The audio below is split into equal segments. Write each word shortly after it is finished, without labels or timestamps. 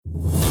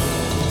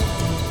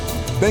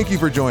Thank you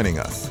for joining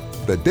us.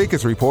 The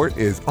Dacus Report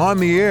is on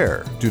the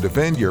air to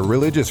defend your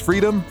religious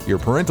freedom, your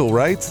parental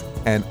rights,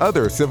 and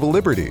other civil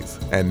liberties.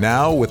 And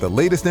now, with the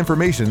latest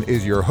information,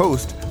 is your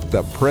host,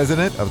 the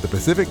president of the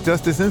Pacific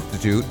Justice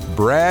Institute,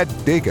 Brad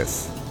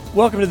Dacus.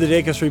 Welcome to the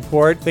Dacus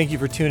Report. Thank you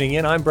for tuning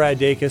in. I'm Brad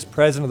Dacus,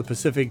 president of the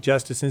Pacific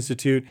Justice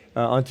Institute.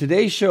 On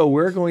today's show,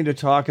 we're going to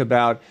talk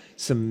about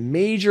some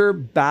major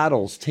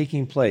battles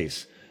taking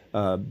place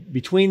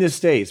between the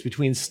states,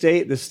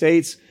 the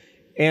states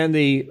and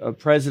the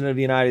President of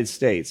the United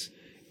States.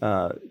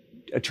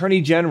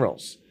 Attorney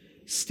generals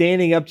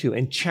standing up to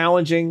and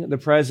challenging the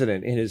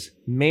president in his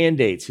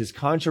mandates, his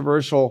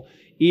controversial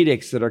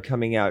edicts that are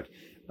coming out,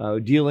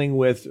 dealing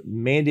with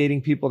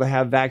mandating people to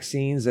have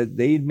vaccines that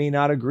they may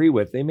not agree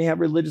with. They may have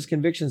religious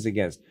convictions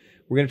against.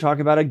 We're going to talk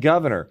about a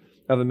governor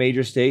of a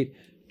major state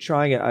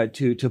trying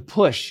to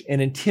push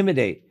and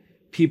intimidate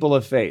people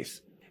of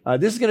faith.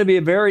 This is going to be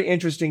a very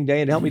interesting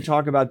day, and to help me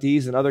talk about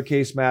these and other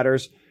case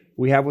matters,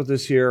 we have with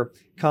us here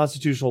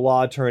constitutional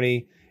law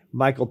attorney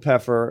Michael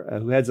Peffer,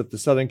 who heads up the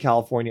Southern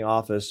California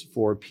office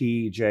for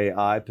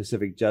PJI,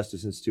 Pacific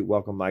Justice Institute.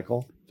 Welcome,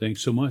 Michael.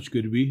 Thanks so much.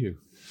 Good to be here.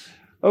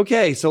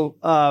 Okay,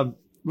 so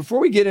before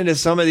we get into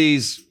some of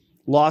these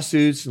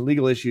lawsuits and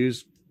legal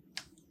issues,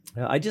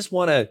 I just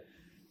want to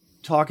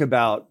talk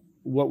about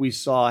what we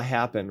saw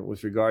happen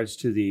with regards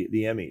to the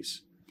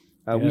Emmys.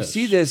 Yes. We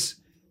see this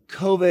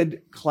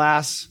COVID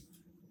class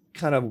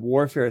kind of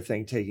warfare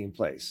thing taking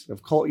place, the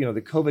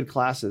COVID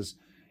classes.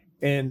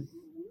 And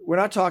we're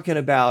not talking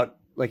about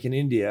like in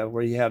India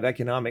where you have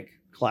economic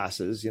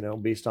classes,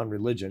 based on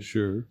religion.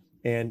 Sure.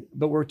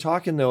 But we're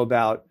talking though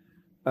about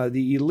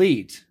the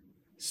elite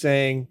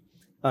saying,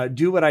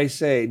 do what I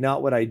say,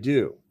 not what I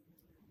do.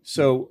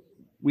 So,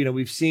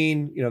 we've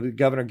seen, the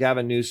Governor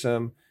Gavin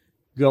Newsom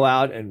go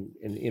out and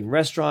in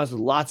restaurants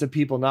with lots of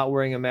people not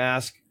wearing a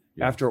mask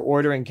after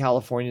ordering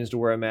Californians to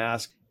wear a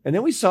mask. And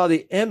then we saw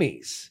the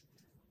Emmys,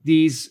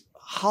 these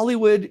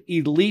Hollywood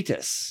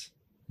elitists,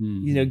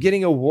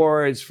 getting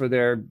awards for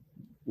their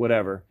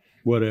whatever.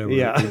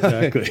 Yeah,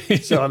 exactly.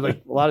 So I'm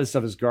like, a lot of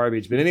stuff is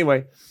garbage. But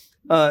anyway,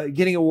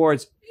 getting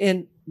awards.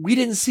 And we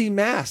didn't see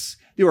masks.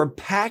 They were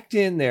packed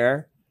in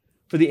there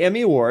for the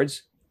Emmy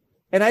Awards.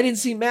 And I didn't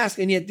see masks.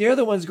 And yet they're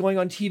the ones going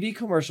on TV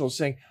commercials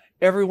saying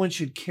everyone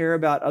should care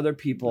about other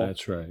people.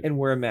 That's right. And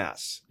wear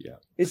masks. Yeah.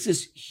 It's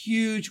this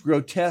huge,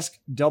 grotesque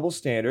double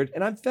standard.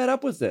 And I'm fed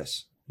up with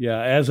this. Yeah,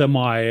 as am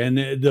I.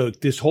 And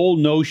this whole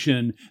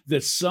notion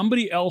that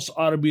somebody else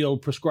ought to be able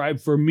to prescribe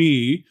for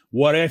me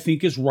what I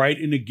think is right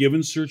in a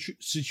given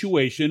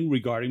situation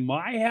regarding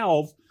my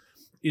health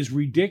is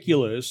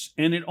ridiculous.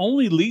 And it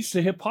only leads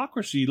to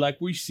hypocrisy like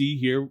we see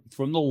here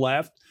from the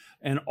left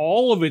and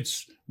all of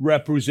its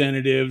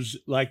representatives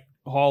like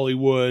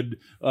Hollywood,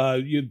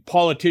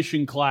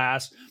 politician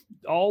class.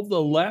 All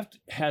the left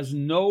has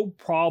no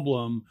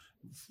problem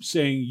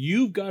saying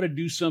you've got to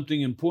do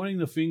something and pointing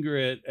the finger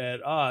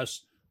at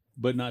us,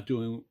 but not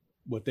doing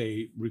what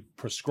they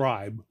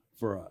prescribe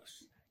for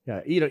us.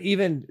 Yeah,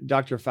 even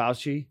Dr.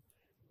 Fauci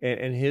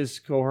and his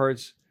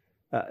cohorts,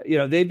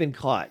 they've been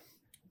caught,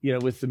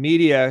 with the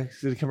media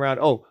to come around,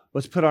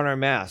 let's put on our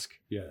mask.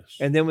 Yes.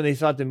 And then when they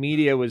thought the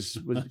media was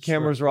the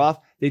cameras were off,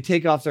 they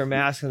take off their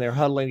masks and they're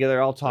huddling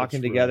together, all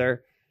talking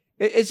together.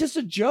 Right. It's just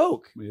a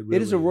joke.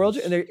 It is a world,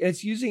 and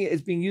it's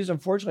being used,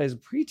 unfortunately, as a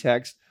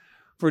pretext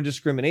for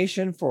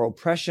discrimination, for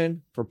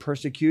oppression, for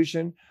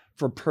persecution,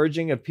 for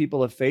purging of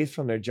people of faith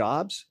from their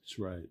jobs. That's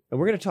right. And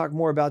we're going to talk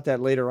more about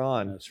that later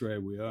on. That's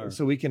right, we are.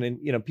 So we can,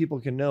 people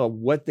can know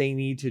what they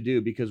need to do,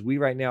 because we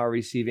right now are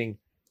receiving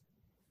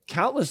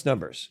countless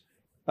numbers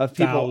of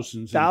people,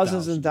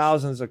 thousands and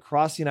thousands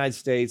across the United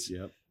States,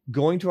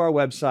 going to our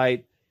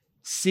website,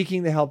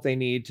 seeking the help they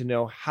need to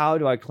know, how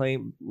do I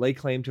lay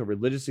claim to a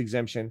religious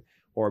exemption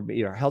or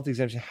health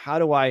exemption? How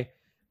do I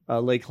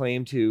lay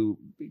claim to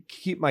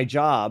keep my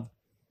job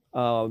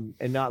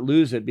and not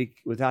lose it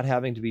without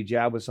having to be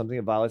jabbed with something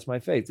that violates my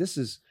faith?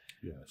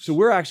 So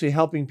we're actually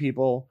helping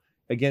people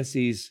against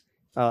these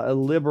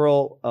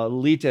liberal,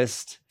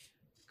 elitist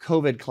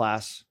COVID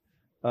class,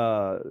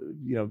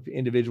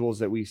 individuals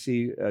that we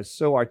see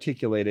so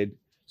articulated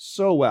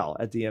so well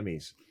at the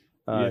Emmys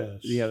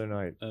the other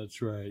night.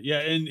 That's right. Yeah,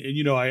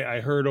 and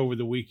I heard over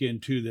the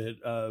weekend too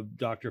that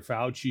Dr.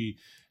 Fauci,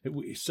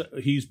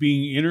 he's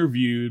being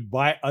interviewed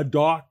by a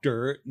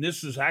doctor. And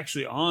this is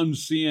actually on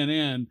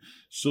CNN.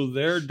 So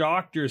their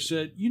doctor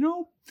said,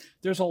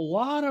 there's a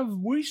lot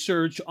of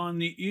research on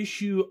the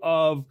issue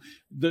of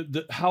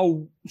the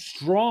how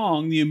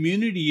strong the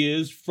immunity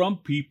is from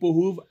people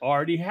who've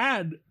already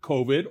had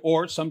COVID,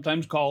 or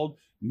sometimes called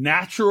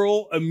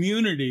natural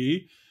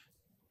immunity,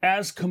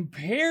 as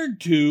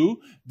compared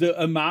to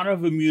the amount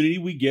of immunity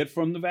we get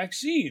from the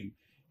vaccine.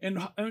 And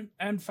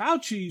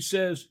Fauci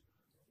says,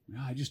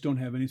 I just don't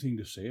have anything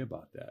to say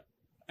about that.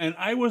 And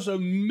I was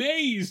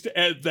amazed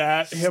at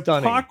that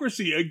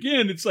hypocrisy.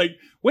 Again, it's like,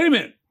 wait a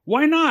minute.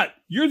 Why not?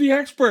 You're the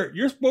expert.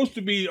 You're supposed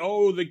to be,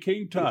 the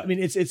King Tut. I mean,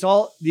 it's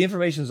all, the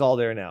information is all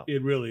there now.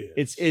 It really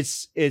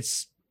is.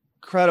 It's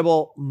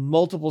credible,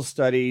 multiple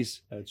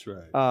studies. That's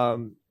right.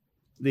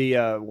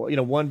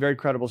 one very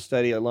credible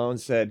study alone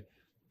said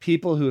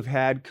people who have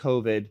had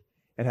COVID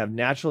and have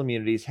natural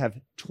immunities have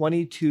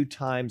 22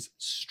 times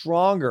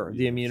stronger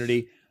the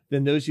immunity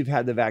than those who've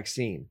had the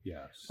vaccine.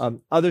 Yes.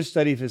 Other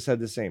studies have said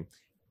the same.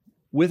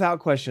 Without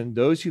question,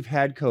 those who've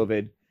had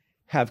COVID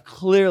have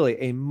clearly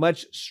a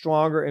much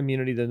stronger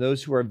immunity than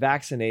those who are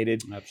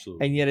vaccinated.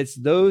 Absolutely. And yet it's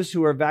those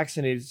who are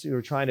vaccinated who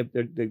are trying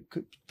to,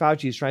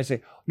 Fauci is trying to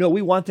say, no,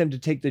 we want them to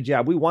take the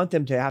jab. We want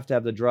them to have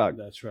the drug.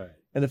 That's right.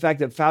 And the fact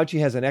that Fauci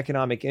has an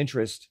economic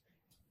interest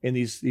in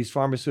these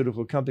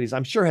pharmaceutical companies,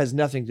 I'm sure has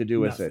nothing to do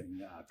with it.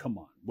 Come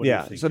on. What do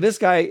you think? So this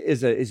guy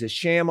is a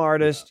sham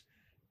artist,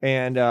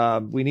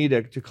 and we need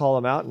to call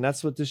him out. And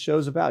that's what this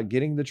show's about,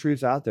 getting the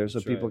truth out there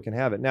so people can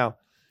have it. Now,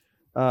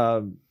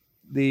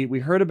 we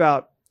heard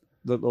about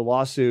the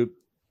lawsuit,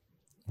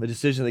 the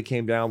decision that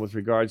came down with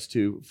regards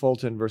to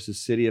Fulton versus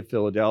City of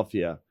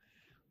Philadelphia,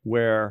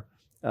 where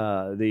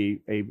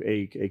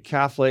a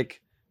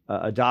Catholic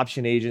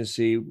adoption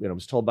agency,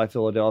 was told by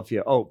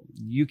Philadelphia, oh,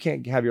 you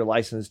can't have your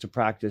license to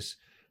practice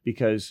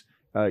because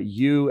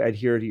you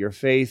adhere to your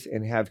faith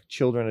and have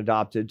children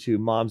adopted to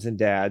moms and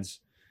dads,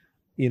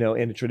 in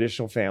a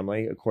traditional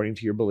family, according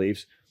to your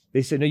beliefs.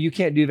 They said, no, you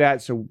can't do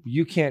that, so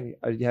you can't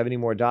have any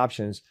more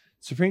adoptions.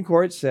 Supreme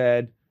Court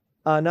said,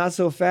 not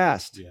so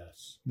fast.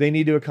 Yes. They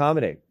need to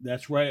accommodate.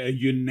 That's right.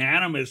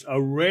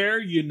 A rare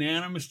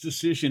unanimous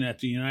decision at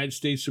the United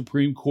States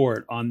Supreme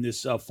Court on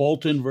this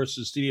Fulton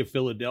versus City of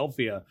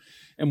Philadelphia.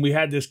 And we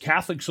had this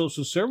Catholic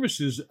Social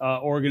Services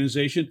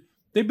organization.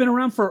 They've been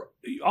around for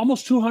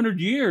almost 200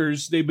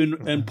 years. They've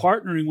been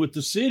partnering with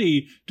the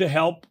city to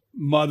help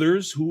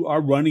mothers who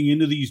are running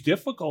into these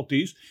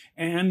difficulties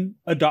and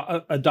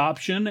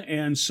adoption.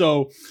 And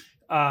so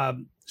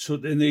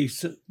then they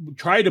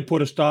tried to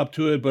put a stop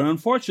to it, but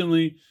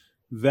unfortunately,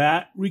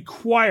 that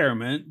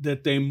requirement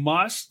that they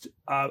must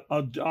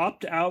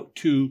adopt out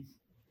to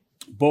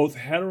both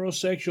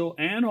heterosexual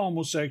and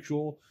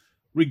homosexual,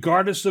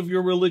 regardless of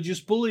your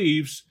religious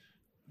beliefs,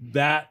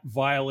 that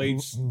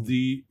violates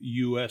the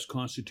U.S.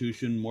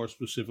 Constitution, more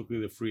specifically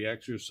the Free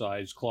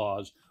Exercise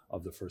Clause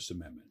of the First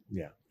Amendment.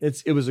 Yeah,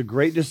 it was a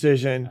great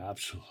decision.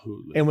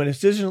 Absolutely. And when a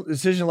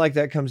decision like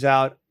that comes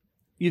out,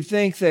 you'd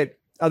think that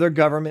other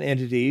government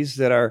entities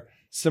that are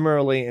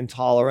similarly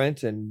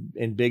intolerant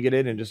and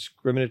bigoted and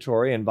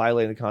discriminatory and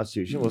violating the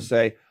Constitution will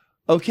say,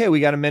 okay,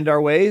 we got to mend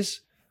our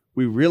ways.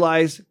 We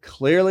realize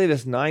clearly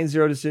this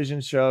 9-0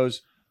 decision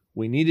shows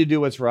we need to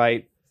do what's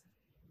right.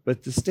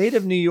 But the state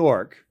of New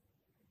York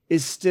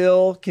is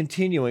still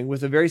continuing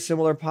with a very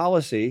similar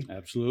policy.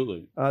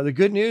 Absolutely. The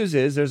good news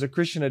is there's a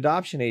Christian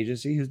adoption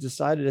agency who's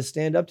decided to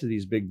stand up to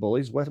these big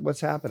bullies.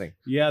 What's happening?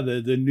 Yeah,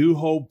 the New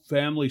Hope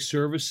Family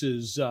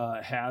Services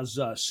has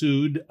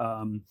sued.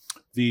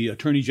 The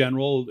Attorney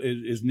General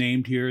is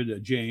named here,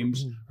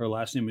 James. Her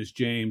last name is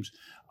James.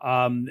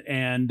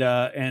 And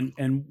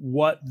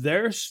what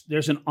there's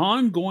an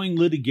ongoing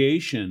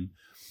litigation.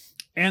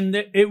 And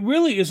it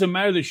really is a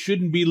matter that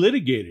shouldn't be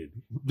litigated.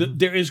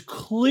 There is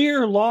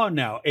clear law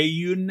now, a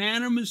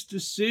unanimous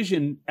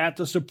decision at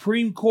the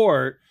Supreme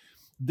Court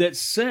that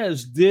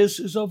says this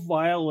is a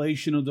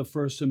violation of the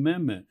First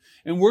Amendment.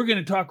 And we're going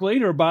to talk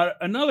later about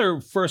another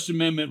First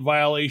Amendment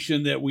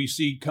violation that we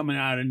see coming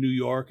out of New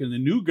York and the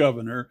new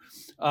governor.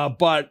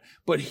 But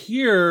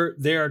here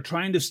they are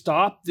trying to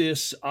stop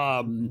this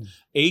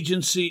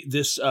agency,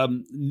 this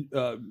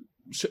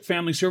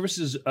family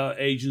services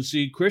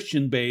agency,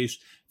 Christian-based.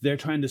 They're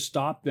trying to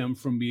stop them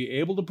from being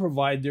able to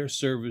provide their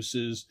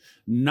services,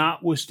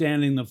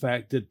 notwithstanding the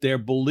fact that their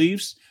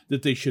beliefs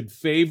that they should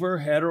favor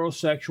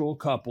heterosexual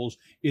couples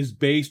is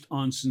based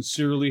on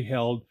sincerely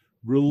held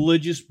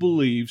religious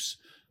beliefs,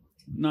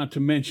 not to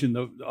mention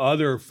the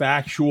other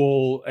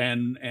factual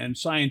and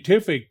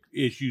scientific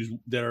issues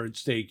that are at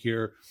stake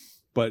here,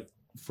 but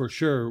for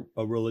sure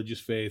a religious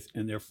faith,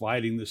 and they're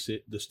fighting the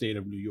state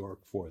of New York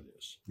for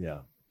this.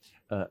 Yeah.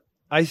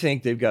 I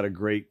think they've got a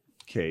great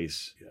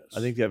case. Yes. I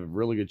think they have a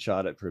really good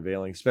shot at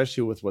prevailing,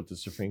 especially with what the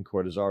Supreme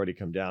Court has already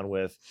come down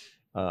with.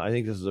 I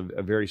think this is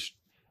a very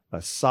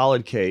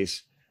solid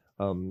case.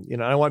 I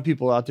want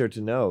people out there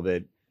to know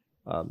that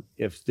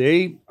if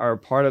they are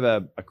part of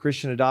a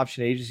Christian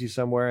adoption agency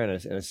somewhere in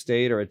a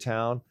state or a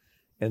town,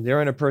 and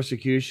they're in a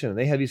persecution, and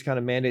they have these kind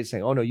of mandates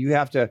saying, "Oh no, you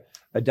have to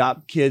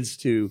adopt kids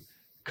to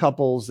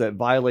couples that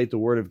violate the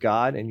Word of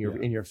God in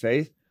your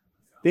faith,"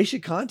 they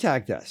should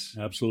contact us.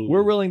 Absolutely,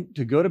 we're willing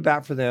to go to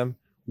bat for them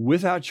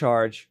without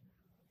charge,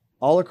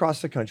 all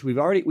across the country.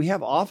 We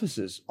have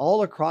offices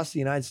all across the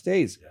United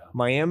States,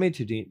 Miami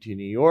to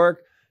New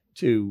York,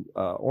 to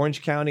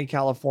Orange County,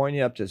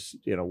 California, up to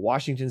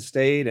Washington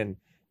State, and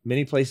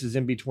many places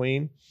in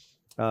between.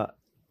 Our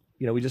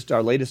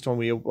latest one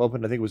we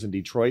opened, I think, was in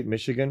Detroit,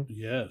 Michigan.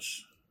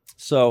 Yes.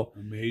 So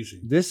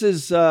amazing. This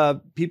is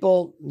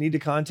people need to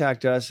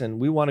contact us, and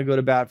we want to go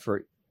to bat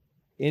for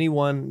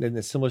anyone in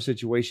a similar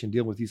situation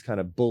dealing with these kind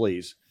of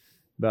bullies,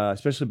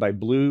 especially by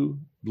blue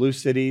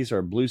cities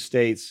or blue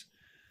states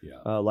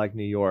like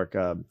New York.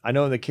 I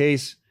know in the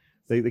case,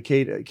 the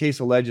case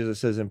alleges, it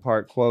says in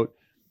part, quote,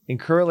 In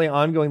currently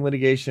ongoing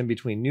litigation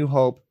between New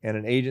Hope and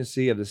an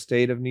agency of the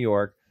state of New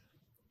York,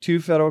 2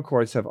 federal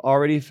courts have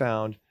already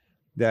found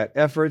that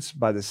efforts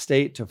by the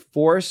state to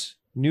force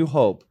New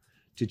Hope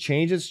to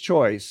change its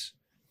choice,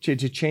 to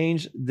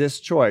change this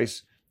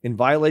choice in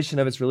violation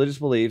of its religious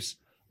beliefs,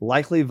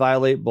 likely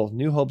violate both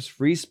New Hope's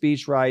free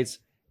speech rights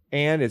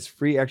and its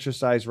free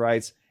exercise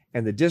rights.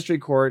 And the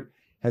district court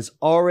has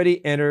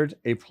already entered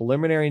a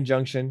preliminary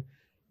injunction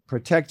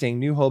protecting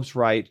New Hope's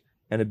right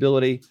and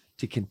ability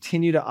to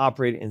continue to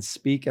operate and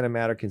speak in a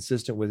manner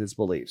consistent with its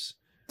beliefs.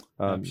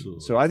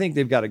 Absolutely. So I think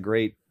they've got a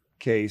great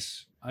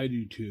case. I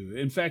do too.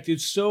 In fact,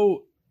 it's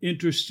so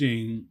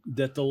interesting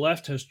that the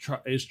left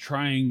is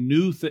trying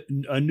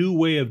a new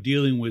way of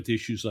dealing with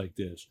issues like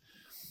this.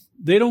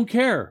 They don't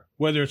care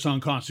whether it's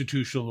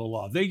unconstitutional or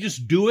law. They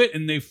just do it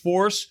and they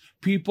force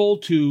people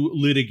to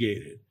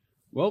litigate it.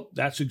 Well,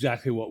 that's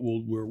exactly what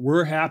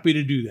we're happy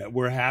to do that.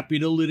 We're happy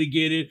to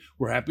litigate it.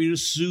 We're happy to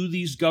sue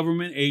these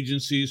government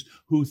agencies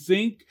who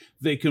think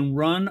they can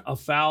run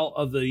afoul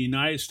of the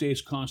United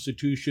States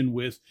Constitution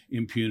with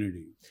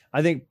impunity.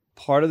 I think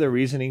part of the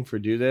reasoning for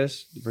doing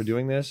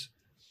this,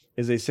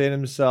 is they say to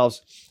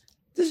themselves,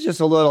 this is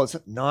just it's a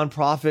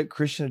nonprofit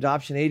Christian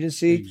adoption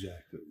agency.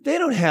 Exactly. They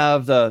don't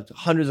have the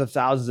hundreds of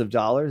thousands of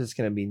dollars that's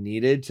going to be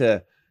needed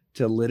to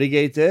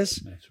litigate this.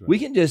 That's right. We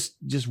can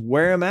just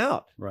wear them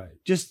out. Right.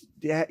 Just,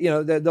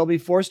 they'll be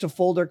forced to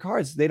fold their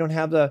cards. They don't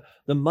have the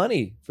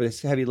money for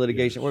this heavy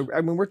litigation.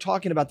 Yes. We're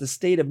talking about the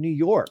state of New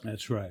York.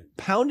 That's right.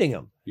 Pounding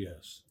them.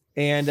 Yes.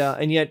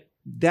 And yet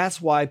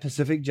that's why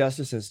Pacific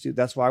Justice Institute,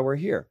 that's why we're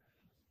here.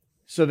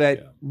 So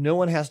that no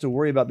one has to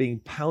worry about being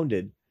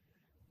pounded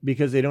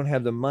because they don't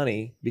have the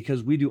money,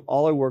 because we do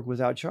all our work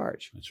without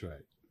charge. That's right.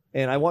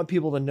 And I want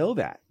people to know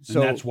that. So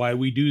and that's why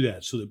we do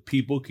that, so that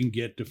people can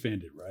get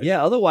defended, right?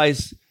 Yeah.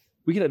 Otherwise,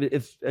 we could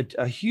have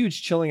a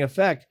huge chilling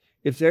effect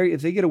if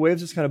they get away with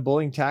this kind of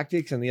bullying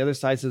tactics, and the other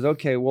side says,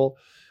 "Okay, we'll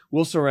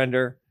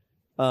surrender."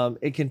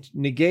 It can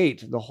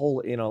negate the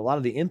whole, a lot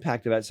of the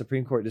impact of that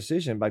Supreme Court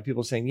decision by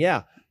people saying,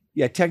 "Yeah,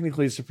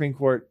 technically the Supreme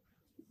Court,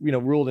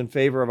 ruled in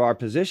favor of our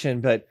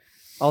position, but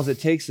all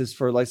it takes is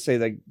for, let's say,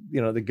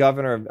 the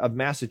governor of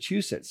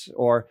Massachusetts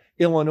or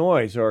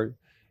Illinois or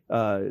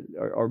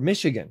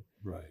Michigan,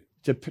 right,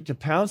 to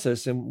pounce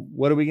us. And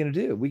what are we going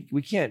to do?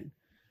 We can't,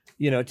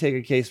 take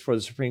a case for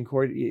the Supreme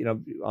Court,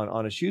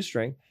 on a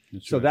shoestring.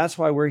 So that's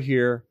why we're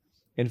here.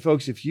 And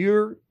folks, if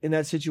you're in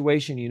that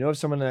situation, of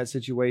someone in that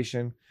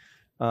situation,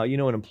 an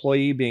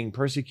employee being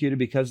persecuted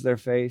because of their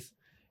faith,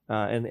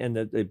 and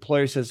the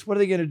employer says, what are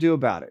they going to do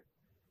about it?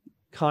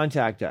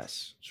 Contact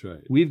us. That's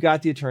right. We've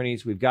got the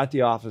attorneys, we've got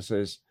the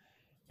offices,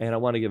 and I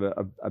want to give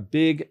a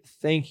big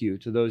thank you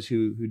to those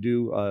who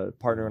do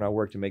partner in our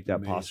work to make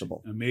that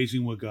possible.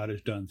 Amazing what God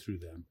has done through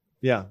them.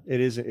 Yeah,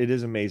 it is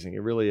amazing.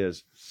 It really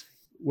is.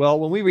 Well,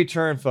 when we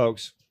return,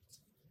 folks,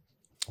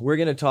 we're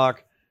going to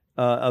talk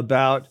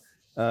about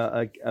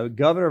a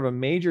governor of a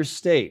major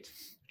state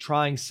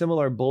trying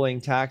similar bullying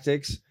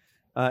tactics,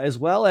 as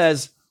well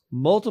as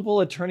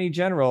multiple attorney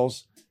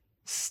generals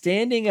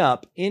standing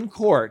up in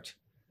court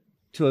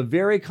to a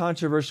very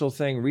controversial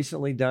thing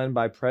recently done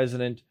by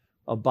President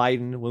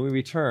Biden, when we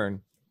return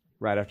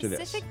right after this.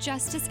 Pacific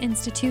Justice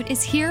Institute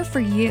is here for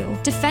you,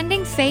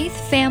 defending faith,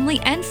 family,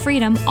 and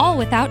freedom, all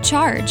without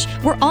charge.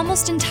 We're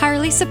almost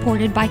entirely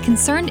supported by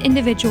concerned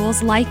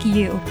individuals like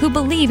you who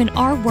believe in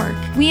our work.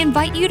 We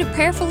invite you to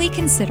prayerfully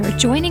consider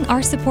joining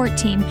our support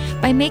team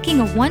by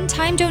making a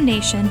one-time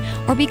donation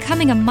or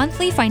becoming a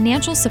monthly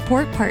financial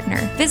support partner.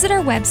 Visit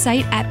our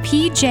website at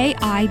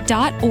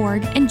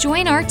pji.org and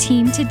join our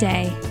team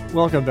today.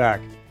 Welcome back.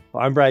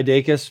 I'm Brad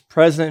Dacus,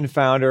 president and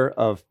founder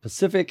of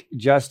Pacific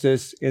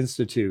Justice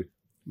Institute.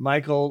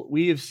 Michael,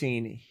 we have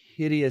seen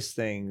hideous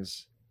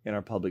things in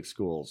our public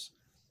schools.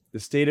 The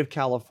state of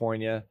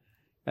California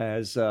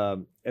has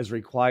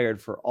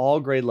required for all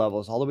grade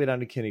levels, all the way down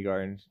to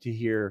kindergarten, to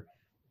hear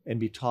and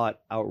be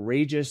taught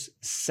outrageous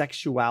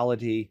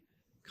sexuality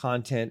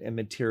content and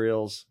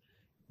materials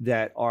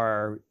that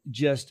are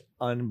just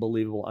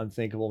unbelievable,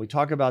 unthinkable. We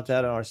talk about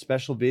that in our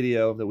special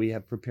video that we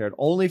have prepared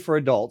only for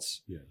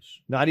adults. Yes.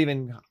 Not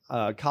even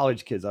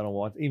college kids. I don't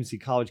want even see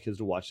college kids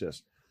to watch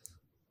this.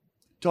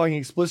 Talking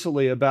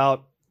explicitly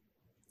about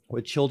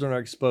what children are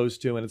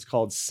exposed to, and it's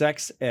called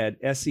Sex Ed,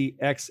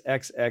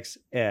 SEXXX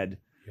Ed.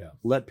 Yeah.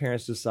 Let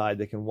parents decide.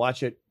 They can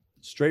watch it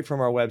straight from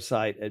our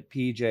website at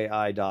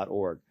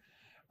pji.org.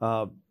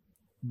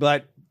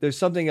 But there's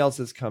something else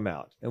that's come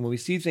out. And when we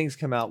see things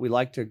come out, we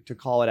like to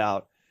call it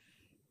out.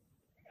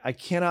 I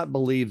cannot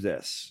believe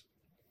this.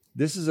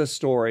 This is a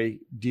story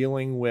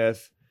dealing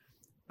with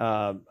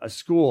a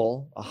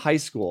high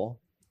school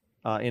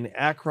in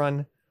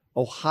Akron,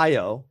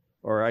 Ohio,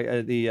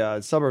 or the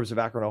suburbs of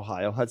Akron,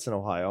 Ohio, Hudson,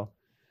 Ohio,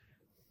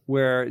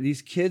 where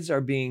these kids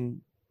are being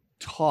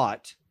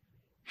taught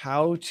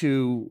how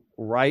to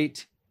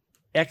write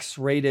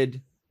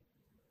X-rated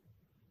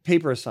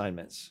paper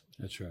assignments.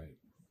 That's right.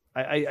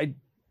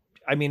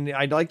 I mean,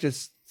 I'd like to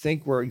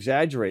think we're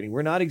exaggerating.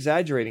 We're not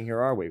exaggerating here,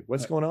 are we?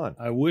 What's going on?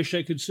 I wish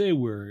I could say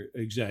we're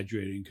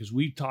exaggerating, because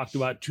we talked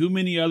about too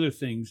many other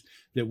things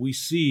that we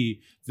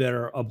see that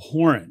are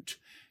abhorrent.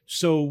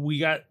 So we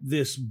got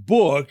this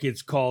book.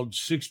 It's called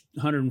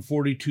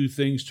 642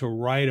 Things to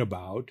Write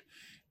About.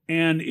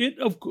 And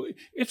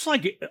it's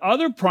like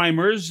other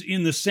primers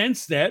in the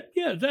sense that,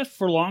 that's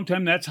for a long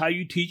time, that's how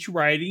you teach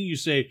writing. You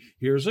say,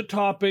 here's a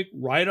topic,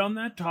 write on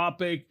that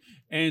topic,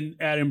 and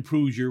that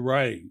improves your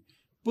writing.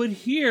 But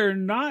here,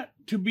 not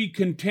to be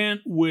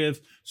content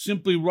with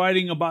simply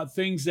writing about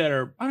things that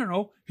are,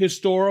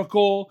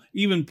 historical,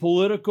 even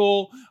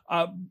political.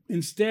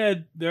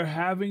 Instead, they're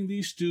having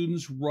these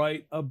students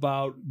write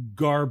about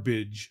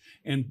garbage.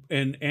 And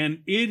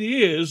it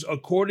is,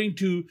 according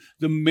to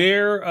the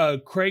mayor,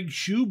 Craig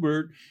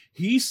Schubert,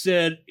 he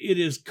said, it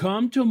has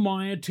come to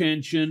my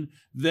attention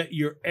that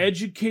your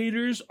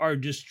educators are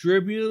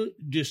distributing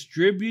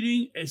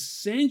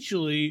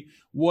essentially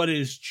what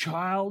is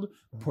child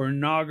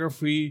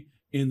pornography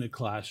in the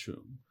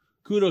classroom.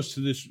 Kudos to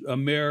this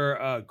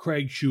Mayor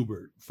Craig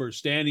Schubert for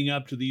standing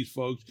up to these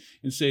folks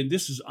and saying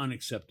this is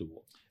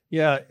unacceptable.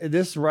 Yeah,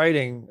 this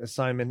writing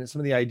assignment, some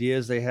of the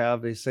ideas they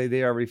have, they say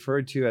they are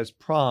referred to as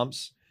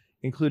prompts,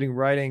 including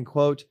writing,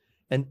 quote,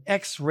 an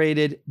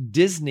X-rated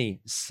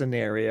Disney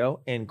scenario,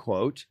 end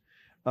quote,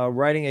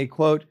 writing a,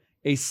 quote,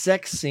 a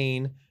sex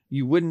scene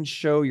you wouldn't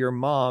show your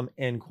mom,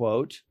 end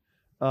quote,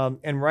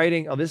 and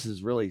writing, this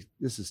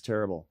is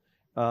terrible,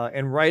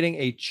 and writing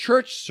a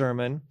church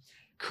sermon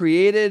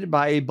created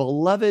by a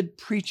beloved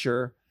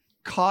preacher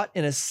caught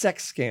in a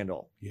sex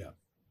scandal. Yeah.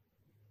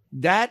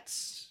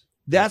 That's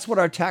what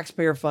our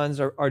taxpayer funds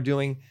are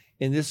doing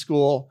in this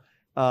school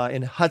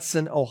in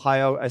Hudson,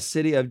 Ohio, a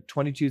city of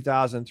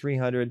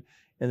 22,300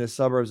 in the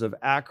suburbs of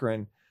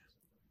Akron.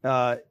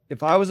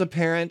 If I was a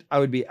parent, I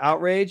would be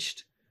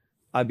outraged.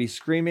 I'd be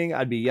screaming.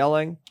 I'd be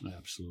yelling.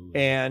 Absolutely.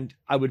 And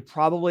I would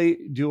probably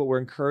do what we're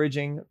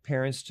encouraging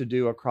parents to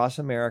do across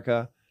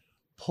America: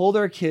 pull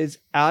their kids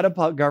out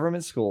of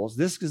government schools.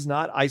 This is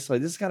not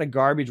isolated. This is kind of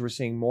garbage we're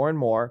seeing more and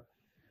more.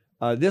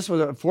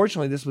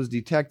 Unfortunately, this was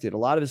detected. A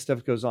lot of this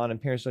stuff goes on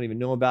and parents don't even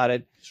know about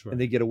it. Right.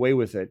 And they get away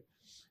with it.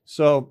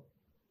 So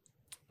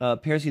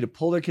parents need to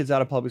pull their kids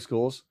out of public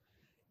schools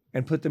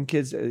and put them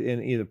kids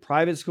in either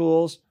private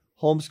schools,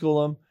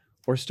 homeschool them,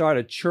 or start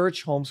a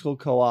church homeschool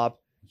co-op.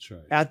 That's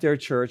right. At their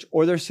church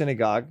or their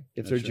synagogue,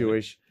 if they're That's right.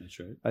 Jewish. That's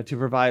right. To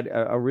provide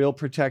a real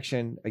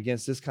protection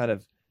against this kind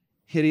of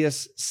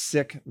hideous,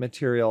 sick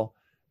material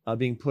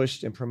being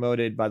pushed and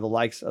promoted by the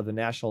likes of the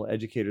National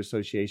Educators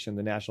Association,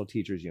 the National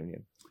Teachers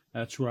Union.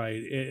 That's right.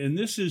 And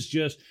this is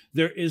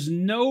there is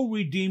no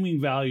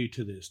redeeming value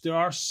to this. There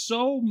are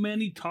so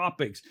many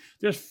topics.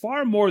 There's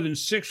far more than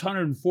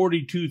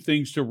 642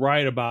 things to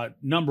write about,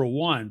 number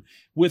one,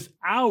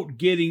 without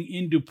getting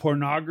into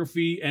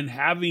pornography and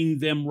having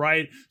them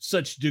write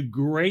such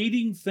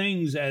degrading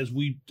things as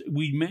we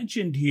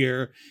mentioned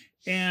here.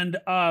 And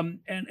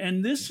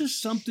this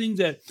is something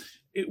that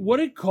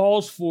what it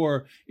calls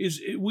for is,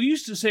 we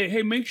used to say,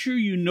 hey, make sure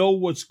you know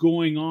what's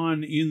going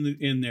on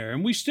in there.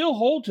 And we still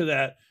hold to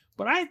that.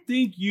 But I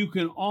think you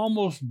can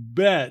almost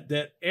bet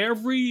that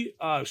every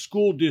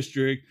school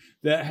district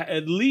that,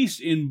 at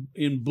least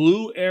in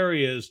blue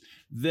areas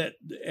that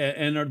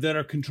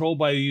are controlled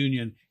by the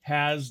union,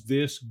 has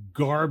this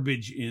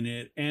garbage in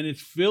it, and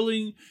it's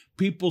filling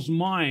people's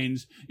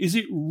minds. Is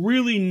it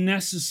really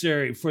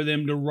necessary for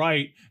them to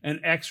write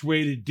an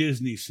X-rated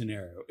Disney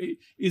scenario?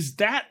 Is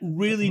that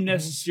really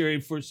necessary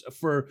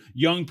for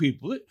young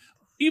people?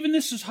 Even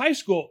this is high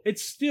school.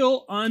 It's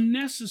still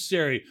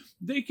unnecessary.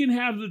 They can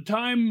have the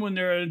time when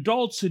they're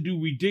adults to do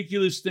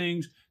ridiculous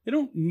things. They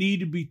don't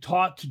need to be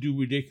taught to do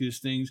ridiculous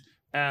things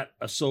at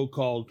a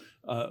so-called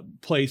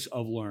place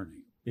of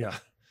learning. Yeah.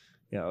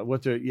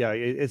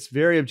 It's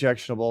very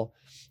objectionable.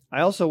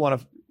 I also want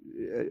to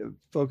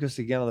focus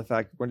again on the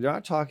fact we're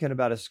not talking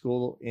about a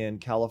school in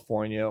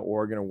California,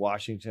 Oregon, or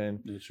Washington.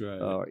 That's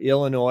right.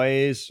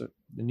 Illinois,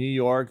 New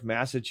York,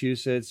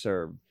 Massachusetts,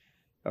 or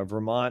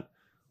Vermont.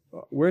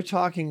 We're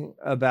talking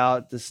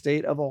about the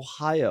state of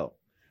Ohio.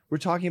 We're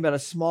talking about a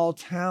small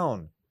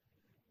town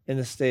in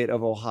the state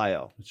of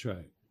Ohio. That's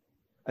right.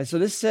 And so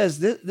this says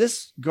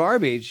this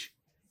garbage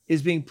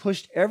is being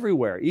pushed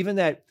everywhere. Even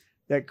that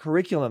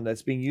curriculum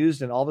that's being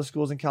used in all the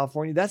schools in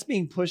California, that's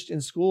being pushed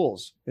in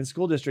schools, in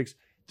school districts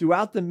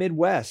throughout the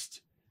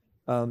Midwest.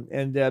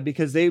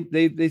 Because they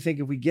think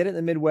if we get it in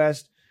the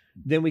Midwest,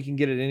 then we can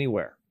get it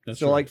anywhere.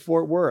 That's right. Like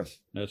Fort Worth.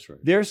 That's right.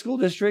 Their school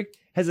district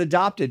has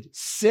adopted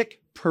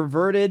sick,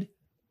 perverted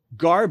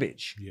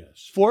garbage.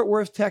 Yes. Fort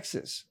Worth,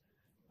 Texas,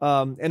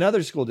 and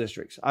other school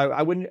districts.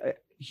 I wouldn't.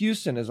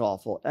 Houston is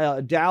awful.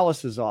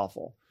 Dallas is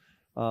awful,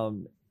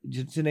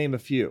 to name a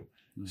few.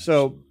 Absolutely.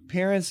 So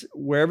parents,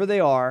 wherever they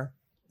are,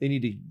 they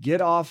need to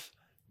get off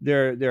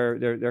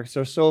their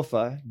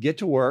sofa, get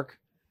to work,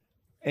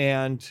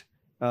 and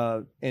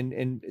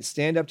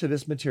stand up to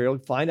this material.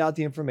 Find out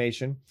the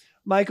information.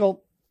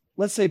 Michael,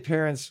 let's say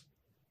parents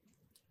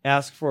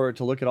ask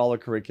to look at all the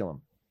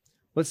curriculum.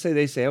 Let's say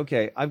they say,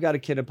 okay, I've got a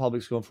kid in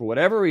public school, and for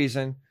whatever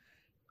reason,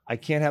 I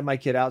can't have my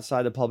kid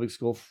outside the public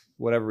school for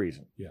whatever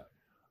reason.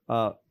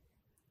 Yeah.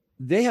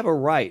 They have a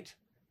right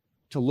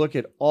to look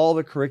at all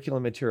the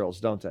curriculum materials,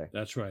 don't they?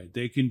 That's right.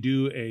 They can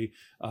do a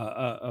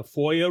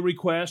FOIA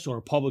request or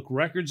a Public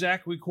Records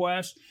Act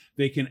request.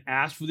 They can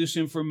ask for this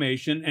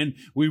information. And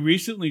we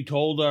recently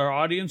told our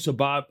audience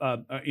about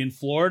in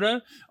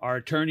Florida, our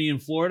attorney in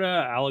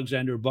Florida,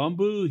 Alexander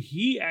Bumbu,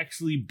 he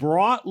actually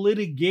brought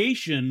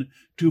litigation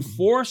to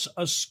force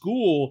a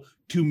school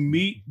to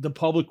meet the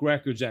Public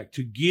Records Act,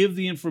 to give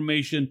the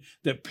information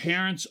that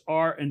parents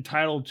are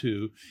entitled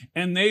to.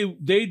 And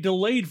they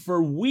delayed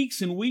for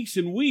weeks and weeks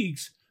and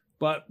weeks,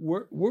 but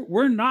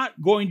we're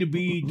not going to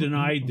be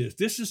denied this.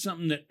 This is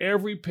something that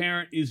every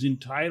parent is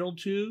entitled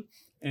to,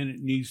 and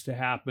it needs to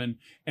happen.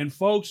 And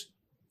folks,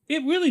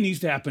 it really needs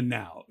to happen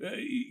now.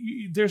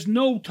 There's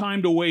no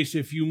time to waste.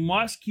 If you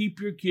must keep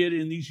your kid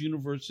in these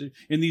universities,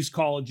 in these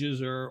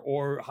colleges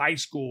or high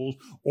schools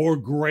or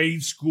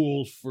grade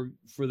schools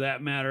for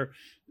that matter,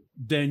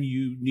 then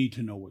you need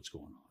to know what's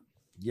going on.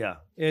 Yeah,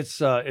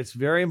 it's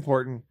very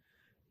important.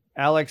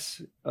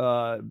 Alex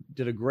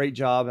did a great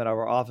job at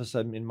our office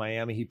in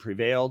Miami. He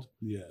prevailed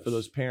for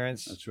those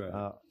parents. That's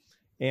right.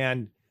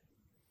 And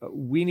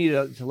we need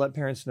to let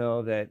parents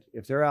know that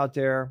if they're out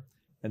there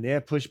and they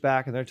have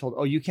pushback and they're told,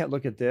 oh, you can't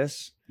look at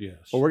this. Yes.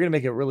 Or we're going to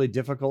make it really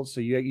difficult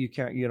so you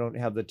don't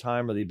have the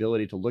time or the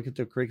ability to look at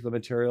the curriculum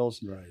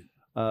materials.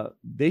 Right.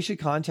 They should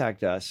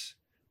contact us.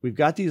 We've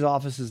got these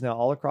offices now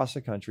all across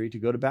the country to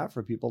go to bat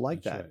for people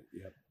like That's that.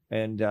 right.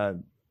 And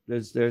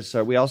Yep. there's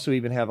we also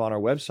even have on our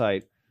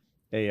website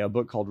a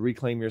book called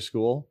Reclaim Your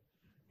School.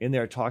 In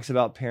there, it talks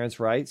about parents'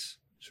 rights.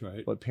 That's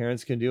right. What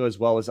parents can do as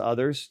well as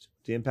others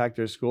to impact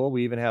their school.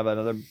 We even have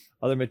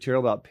other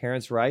material about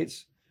parents'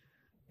 rights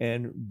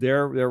and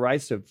their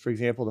rights to, for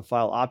example, to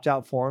file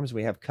opt-out forms.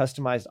 We have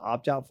customized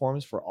opt-out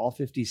forms for all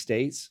 50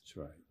 states. That's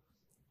right.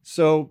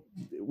 So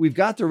we've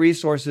got the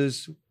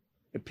resources.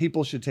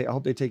 People should I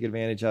hope they take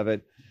advantage of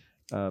it.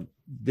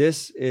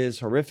 This is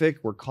horrific.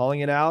 We're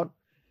calling it out.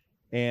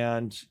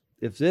 And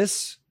if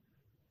this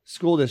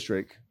school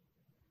district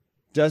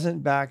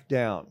doesn't back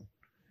down,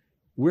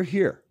 we're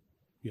here.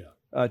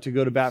 Yeah. To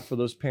go to bat for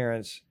those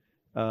parents,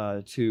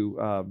 to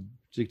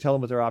tell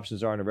them what their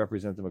options are and to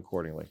represent them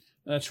accordingly.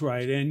 That's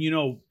right. And,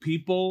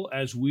 people,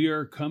 as we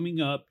are coming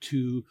up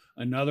to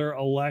another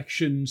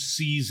election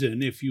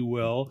season, if you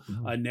will,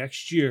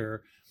 next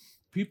year,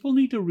 people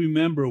need to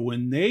remember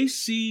when they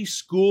see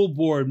school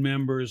board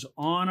members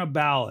on a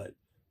ballot,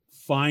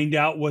 find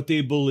out what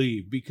they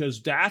believe,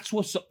 because that's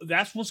what's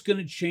going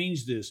to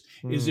change this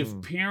is if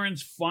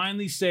parents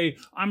finally say,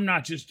 I'm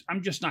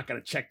just not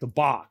going to check the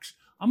box.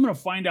 I'm going to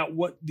find out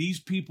what these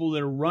people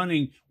that are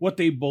running, what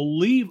they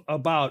believe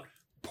about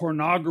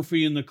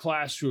pornography in the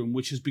classroom,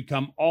 which has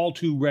become all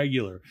too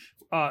regular.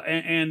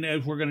 And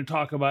as we're going to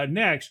talk about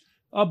next,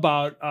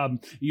 about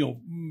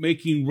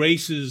making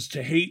races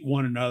to hate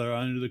one another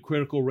under the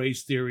critical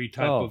race theory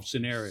type of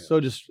scenario.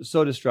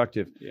 So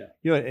destructive.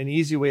 Yeah. An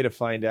easy way to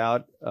find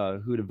out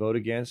who to vote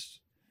against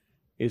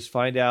is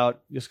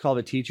just call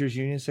the teachers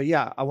union and say,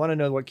 yeah, I want to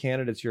know what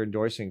candidates you're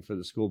endorsing for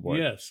the school board.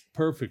 Yes,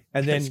 perfect.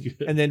 And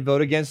then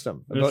vote against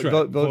them. That's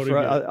right. Vote for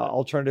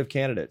alternative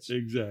candidates.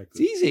 Exactly.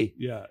 It's easy.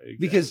 Yeah, exactly.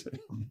 Because,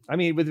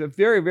 with a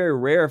very, very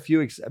rare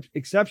few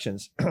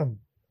exceptions,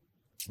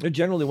 they're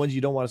generally ones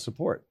you don't want to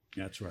support.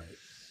 That's right.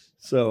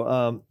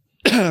 So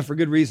for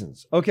good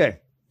reasons. Okay.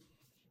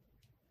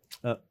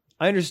 I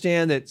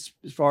understand that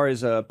as far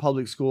as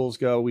public schools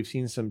go, we've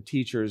seen some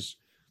teachers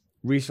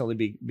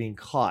recently being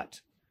caught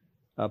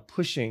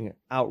pushing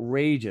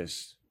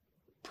outrageous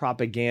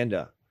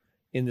propaganda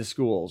in the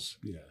schools,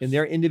 in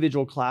their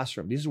individual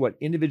classroom. These are what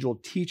individual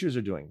teachers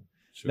are doing,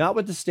 not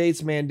what the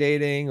state's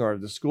mandating or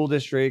the school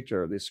district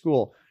or the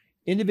school.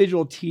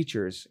 Individual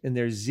teachers in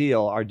their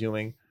zeal are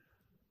doing.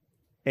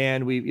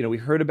 And we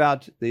heard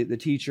about the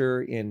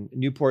teacher in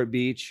Newport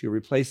Beach who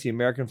replaced the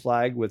American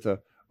flag with a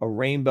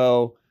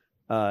rainbow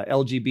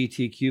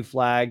LGBTQ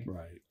flag,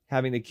 right.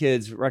 Having the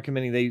kids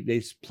recommending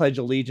they pledge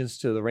allegiance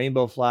to the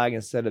rainbow flag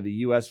instead of the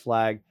U.S.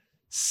 flag.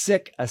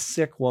 A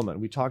sick woman.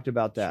 We talked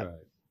about that. Right.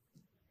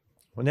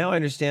 Well, now I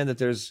understand that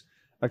there's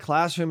a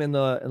classroom in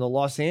the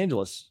Los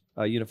Angeles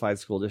Unified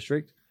School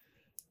District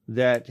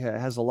that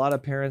has a lot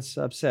of parents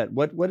upset.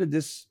 What did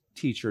this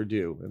teacher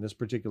do in this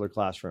particular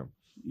classroom?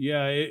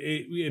 Yeah,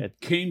 it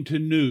came to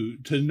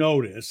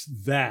notice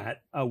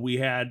that we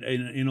had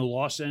in a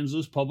Los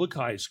Angeles public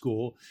high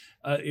school,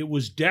 it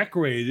was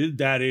decorated.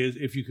 That is,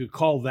 if you could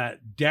call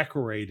that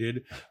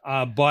decorated,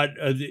 but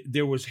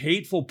there was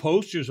hateful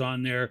posters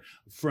on there.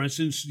 For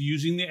instance,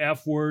 using the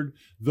F word,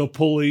 the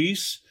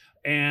police,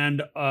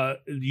 and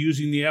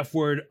using the F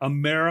word,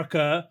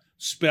 America,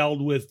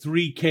 spelled with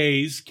 3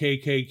 Ks,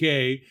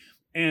 KKK.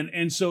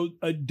 And so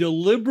a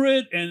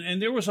deliberate,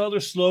 and there was other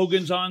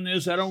slogans on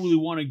this. I don't really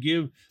want to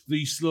give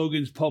these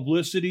slogans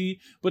publicity,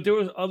 but there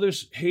was other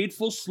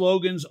hateful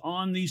slogans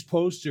on these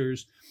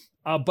posters.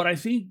 But I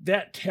think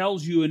that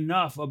tells you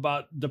enough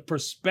about the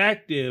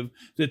perspective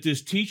that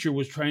this teacher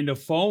was trying to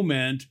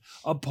foment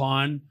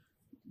upon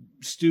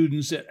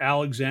students at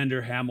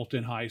Alexander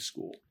Hamilton High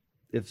School.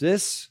 if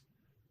this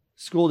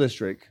school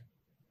district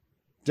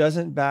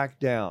doesn't back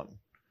down,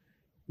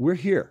 we're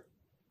here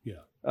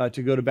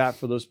to go to bat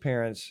for those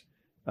parents,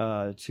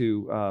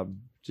 to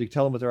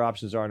tell them what their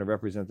options are and to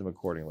represent them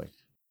accordingly.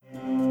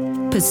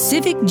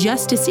 Pacific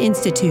Justice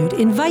Institute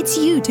invites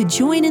you to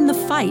join in the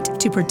fight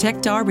to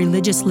protect our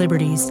religious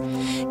liberties.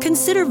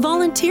 Consider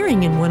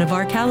volunteering in one of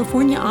our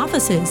California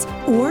offices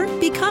or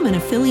become an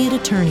affiliate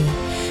attorney.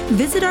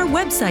 Visit our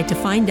website to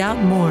find out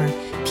more,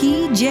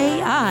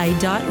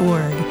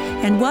 pji.org.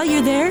 And while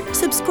you're there,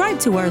 subscribe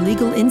to our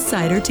Legal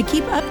Insider to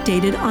keep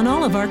updated on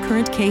all of our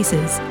current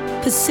cases.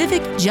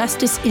 Pacific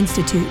Justice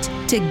Institute.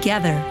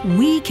 Together,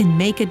 we can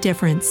make a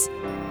difference.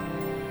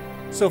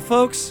 So,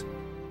 folks,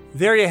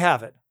 there you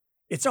have it.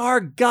 It's our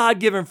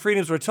God-given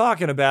freedoms we're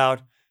talking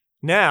about.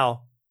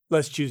 Now,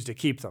 let's choose to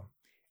keep them.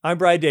 I'm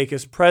Brad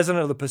Dacus,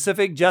 president of the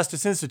Pacific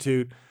Justice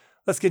Institute.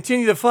 Let's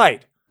continue the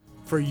fight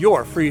for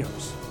your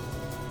freedoms.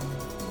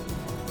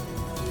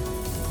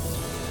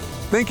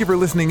 Thank you for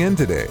listening in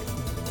today.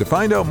 To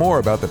find out more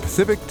about the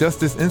Pacific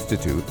Justice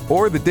Institute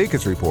or the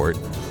Dacus Report,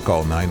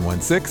 call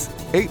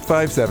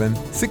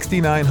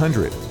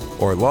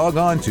 916-857-6900 or log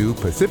on to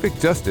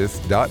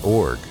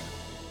pacificjustice.org.